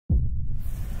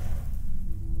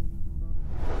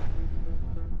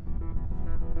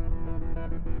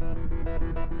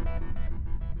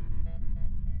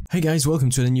Hey guys, welcome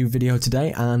to a new video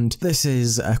today, and this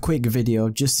is a quick video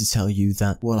just to tell you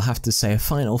that we'll have to say a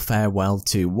final farewell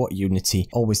to what Unity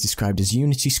always described as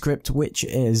UnityScript, which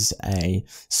is a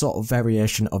sort of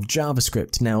variation of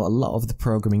JavaScript. Now, a lot of the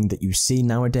programming that you see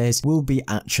nowadays will be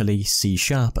actually C#,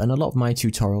 and a lot of my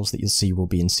tutorials that you'll see will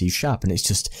be in C#, and it's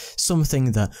just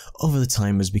something that over the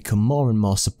time has become more and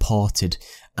more supported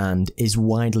and is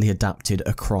widely adapted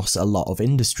across a lot of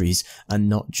industries and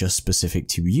not just specific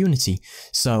to Unity.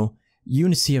 So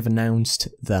Unity have announced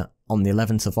that on the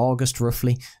 11th of August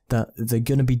roughly that they're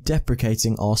going to be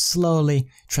deprecating or slowly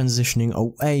transitioning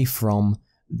away from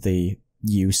the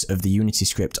use of the Unity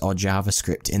script or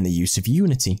JavaScript in the use of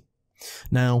Unity.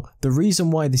 Now, the reason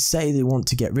why they say they want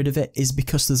to get rid of it is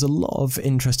because there's a lot of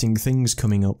interesting things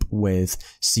coming up with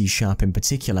C# in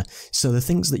particular. So the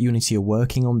things that Unity are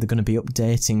working on, they're going to be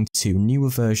updating to newer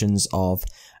versions of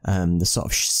the sort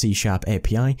of C#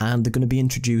 API, and they're going to be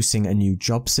introducing a new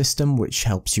job system which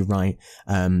helps you write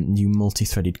new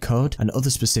multi-threaded code and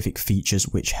other specific features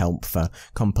which help for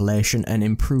compilation and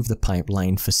improve the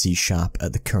pipeline for C#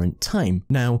 at the current time.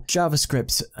 Now,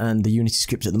 JavaScript and the Unity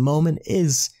script at the moment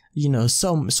is, you know,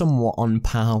 somewhat on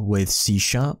par with C#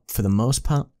 for the most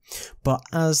part, but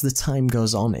as the time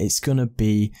goes on, it's going to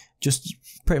be just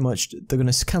pretty much, they're going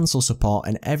to cancel support,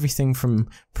 and everything from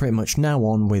pretty much now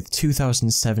on with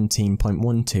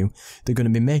 2017.12, they're going to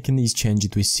be making these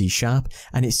changes with C#,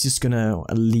 and it's just going to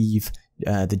leave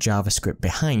the JavaScript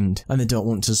behind, and they don't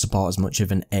want to support as much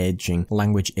of an aging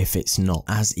language if it's not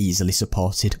as easily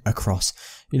supported across,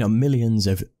 you know, millions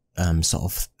of sort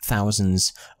of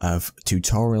thousands of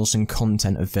tutorials and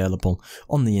content available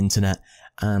on the internet,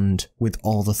 and with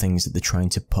all the things that they're trying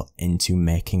to put into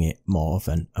making it more of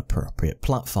an appropriate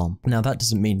platform. Now, that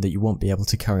doesn't mean that you won't be able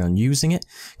to carry on using it,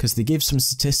 because they give some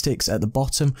statistics at the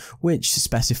bottom which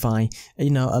specify,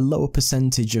 you know, a lower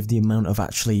percentage of the amount of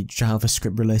actually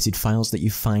JavaScript related files that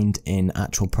you find in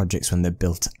actual projects when they're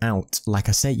built out. Like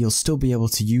I say, you'll still be able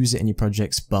to use it in your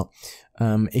projects, but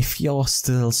if you're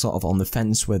still sort of on the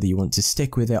fence whether you want to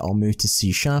stick with it or move to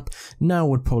C#, now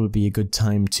would probably be a good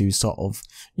time to sort of,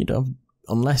 you know,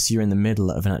 unless you're in the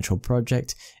middle of an actual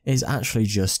project, is actually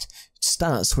just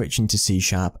start switching to C#,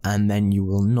 and then you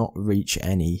will not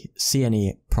see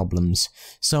any problems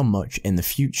so much in the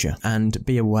future. And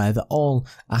be aware that all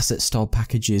asset store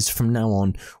packages from now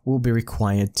on will be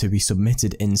required to be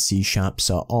submitted in C#,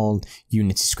 so all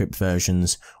Unity script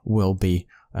versions will be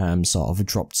sort of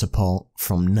dropped support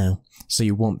from now, so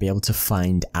you won't be able to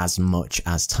find as much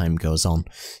as time goes on.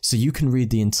 So you can read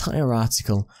the entire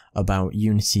article about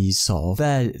Unity's sort of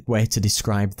their way to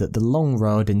describe that the long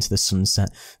road into the sunset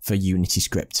for Unity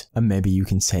script, and maybe you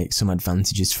can take some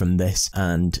advantages from this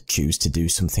and choose to do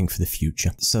something for the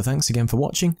future. So thanks again for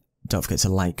watching. Don't forget to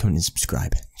like, comment and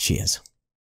subscribe. Cheers.